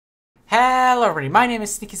Hello everybody, my name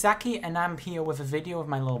is sneakyzakki and I'm here with a video of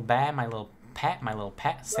my little bear, my little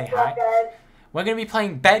pet, say hi. We're going to be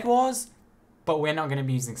playing Bed Wars, but we're not going to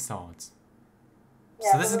be using swords.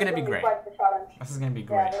 Yeah, so this is going to be great. This is going to be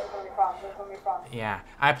great. Yeah, this is going to be fun. Yeah,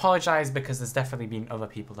 I apologize because there's definitely been other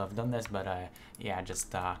people that have done this, but yeah,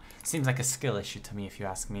 just seems like a skill issue to me if you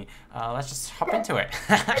ask me. Let's just hop into it.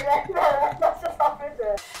 Let's just hop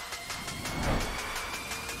into it.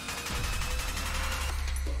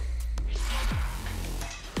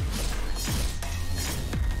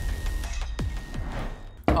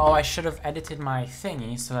 Oh, I should have edited my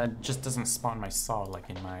thingy so that it just doesn't spawn my sword like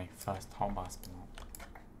in my first hotbar spawn.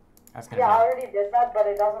 That's gonna I already did that, but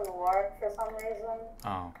it doesn't work for some reason.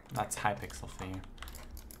 Oh, that's hypixel for you.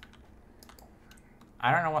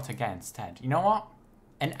 I don't know what to get instead. You know what?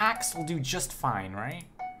 An axe will do just fine, right?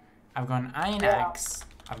 I've got an iron axe.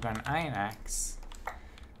 I've got an iron axe.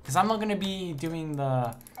 Because I'm not going to be doing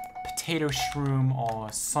the potato shroom or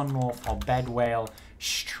sunwolf or bed whale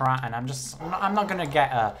strat, and I'm not going to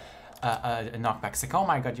get a knockback. It's like, oh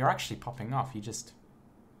my god, you're actually popping off. You just...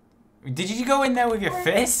 Did you go in there with your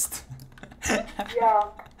fist? Yeah.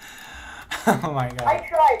 Oh my god. I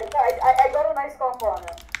tried. I got a nice combo on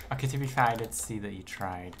it. Okay, to be fair, I did see that you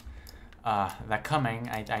tried. They're coming.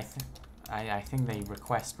 I think they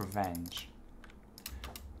request revenge.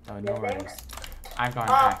 Oh, no worries. I've got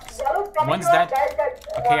an axe. One's dead.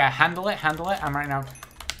 Okay, yeah, handle it. I'm right now.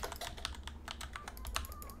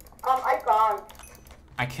 I can't.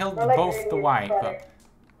 I killed both the white, but...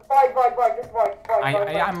 Void, just void.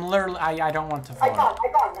 I'm literally... I don't want to void. I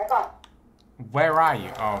can't. Where are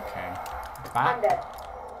you? Oh, okay. Back? I'm dead.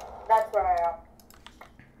 That's where I am.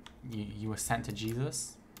 You were sent to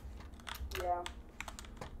Jesus? Yeah.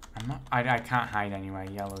 I'm not... I can't hide anywhere.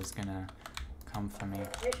 Yellow's gonna come for me.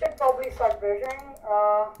 You should probably start bridging.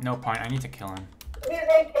 No point. I need to kill him. He's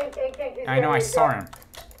ink. I know, I saw him.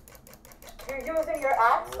 You're using your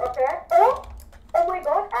axe, okay? Oh my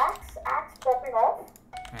god, axe popping off.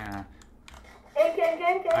 Yeah.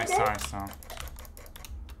 Ink. I saw.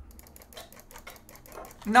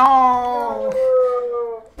 No!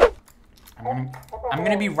 I'm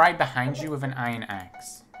gonna be right behind you with an iron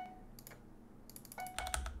axe.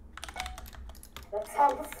 That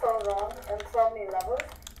sounds so wrong on so many levels.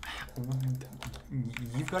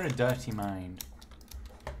 You've got a dirty mind.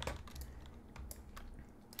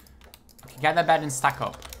 Okay, get that bed and stack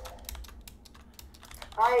up.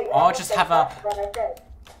 I'll just have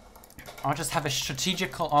a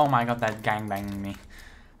strategical... Oh my god, they're gangbanging me.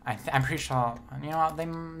 I'm pretty sure... You know what, they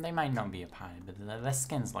might not be a party, but their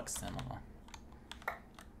skins look similar.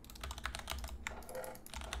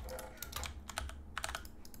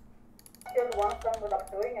 Killed one of them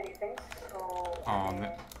without doing anything, so...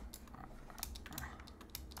 Oh,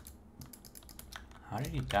 how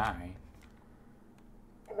did he die?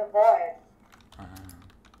 To the void.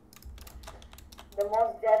 The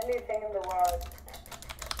most deadly thing in the world.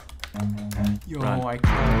 Yo, I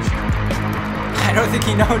crashed. I don't think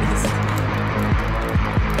he noticed.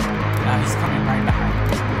 He's coming right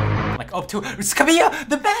behind. Like, up to... Come here!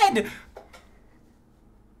 The bed!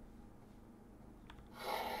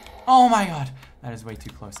 Oh my god. That is way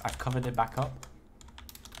too close. I've covered it back up.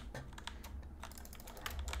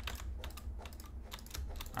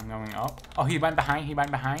 I'm going up. Oh, he went behind.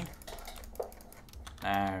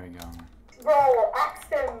 There we go. Bro,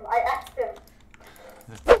 I axed him.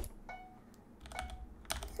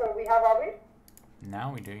 So we have Robbie?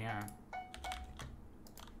 Now we do, yeah.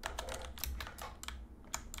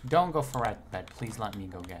 Don't go for red bed. Please let me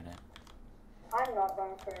go get it. I'm not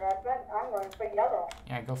going for red bed. I'm going for yellow.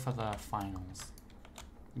 Yeah, go for the finals.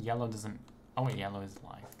 Yellow doesn't... Oh wait, yellow is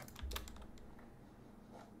life.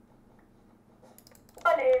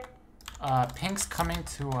 Funny. Pink's coming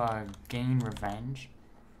to gain revenge.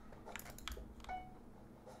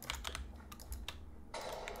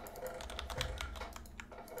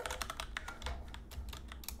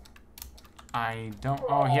 I don't...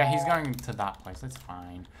 Oh, yeah, he's going to that place. It's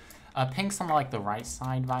fine. Pink's on, like, the right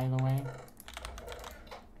side, by the way.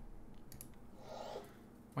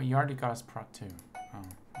 Well, you already got us prot too. Oh,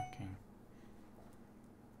 okay.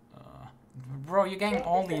 Bro, you're getting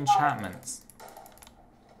all the enchantments.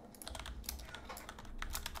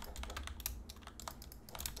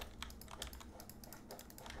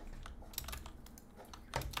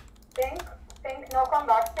 Pink, no come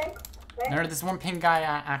back, Pink. No, there's one pink guy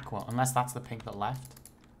at Aqua, unless that's the pink that left.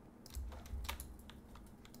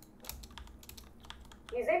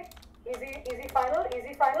 Easy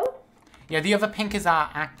final. Yeah, the other pink is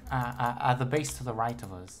at the base to the right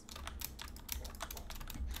of us.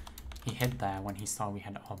 He hid there when he saw we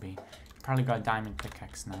had Obby. He probably got a diamond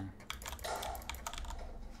pickaxe now.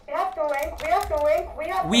 have 2 ink. We have 2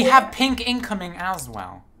 ink. We have pink incoming as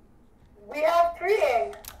well. We have 3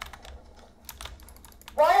 ink.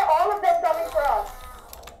 Why are all of them coming for us?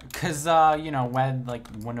 Cause you know, we're like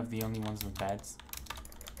one of the only ones with beds.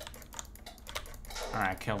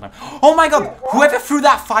 Alright, kill them. Oh my god! Whoever threw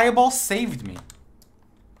that fireball saved me.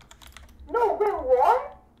 No, wait,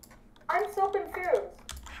 what? I'm so confused.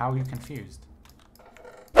 How are you confused?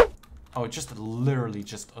 Oh, it's just literally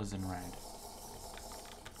just us in red.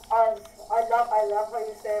 Us. I love how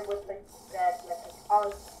you say it with like that, like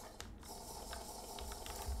us.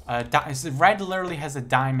 Red literally has a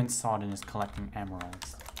diamond sword and is collecting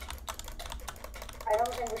emeralds. I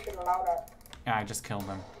don't think we should allow that. Yeah, I just killed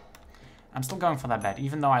him. I'm still going for that bed,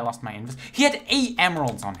 even though I lost my invis. He had 8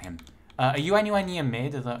 emeralds on him. Are you anywhere near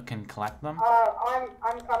mid that can collect them?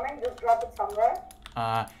 I'm coming. Just drop it somewhere.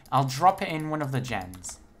 I'll drop it in one of the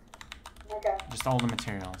gens. Okay. Just all the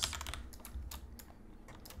materials.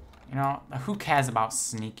 You know, who cares about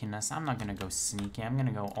sneakiness? I'm not gonna go sneaky. I'm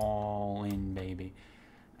gonna go all in, baby.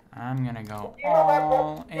 I'm gonna go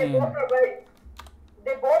all in.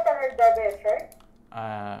 They both are at their base, right?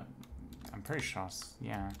 I'm pretty sure,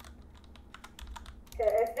 yeah. Okay,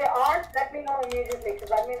 if they aren't, let me know immediately, because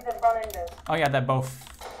that means they've gone in this. Oh yeah, they're both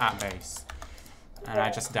at base. And I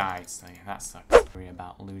just died, so yeah, that sucks. Worry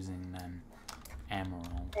about losing them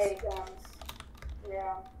emeralds. 8 guns.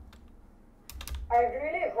 Yeah. I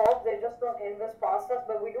really hope they just don't invest past us,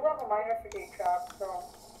 but we do have a minor fatigue trap, so...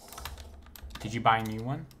 Did you buy a new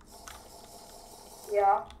one?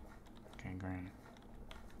 Yeah. Okay, great.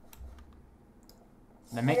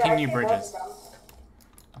 They're making new bridges.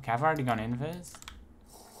 Okay, I've already gone invis.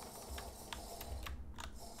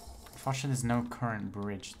 Unfortunately, there's no current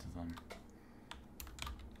bridge to them.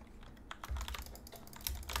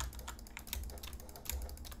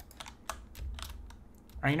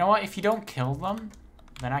 Or you know what? If you don't kill them,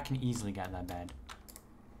 then I can easily get that bed.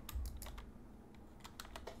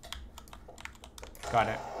 Got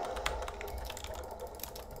it.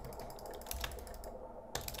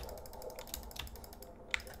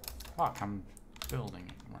 Fuck, I'm building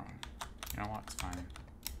it wrong. You know what? It's fine.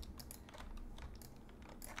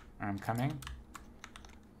 I'm coming.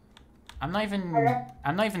 I'm not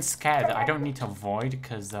even scared. I don't need to avoid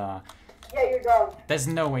because yeah, you don't. there's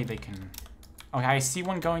no way they can. Okay, I see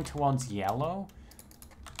one going towards yellow.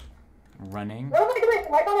 Running. What am I doing?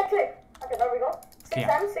 Why can't I click? Okay, there we go. 6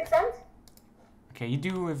 Yeah. M's, 6 M's. Okay, you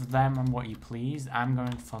do with them and what you please. I'm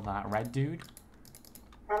going for that red dude.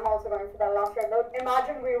 I'm also going for that last red note.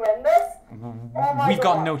 Imagine we win this. Oh my We've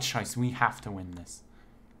got God. no choice. We have to win this.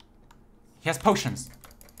 He has potions.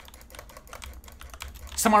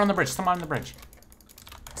 Someone on the bridge. Someone on the bridge.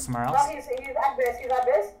 Somewhere else. No, he's at base. He's at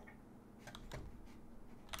base.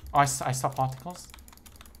 Oh, I saw particles.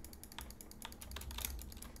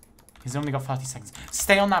 He's only got 30 seconds.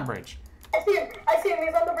 Stay on that bridge. I see him. I see him.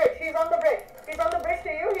 He's on the bridge. He's on the bridge. He's on the bridge to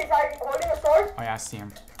you. He's like holding a sword. Oh yeah, I see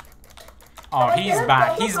him. Oh, he's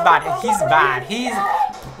bad. He's bad. He's bad.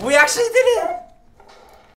 We actually did it.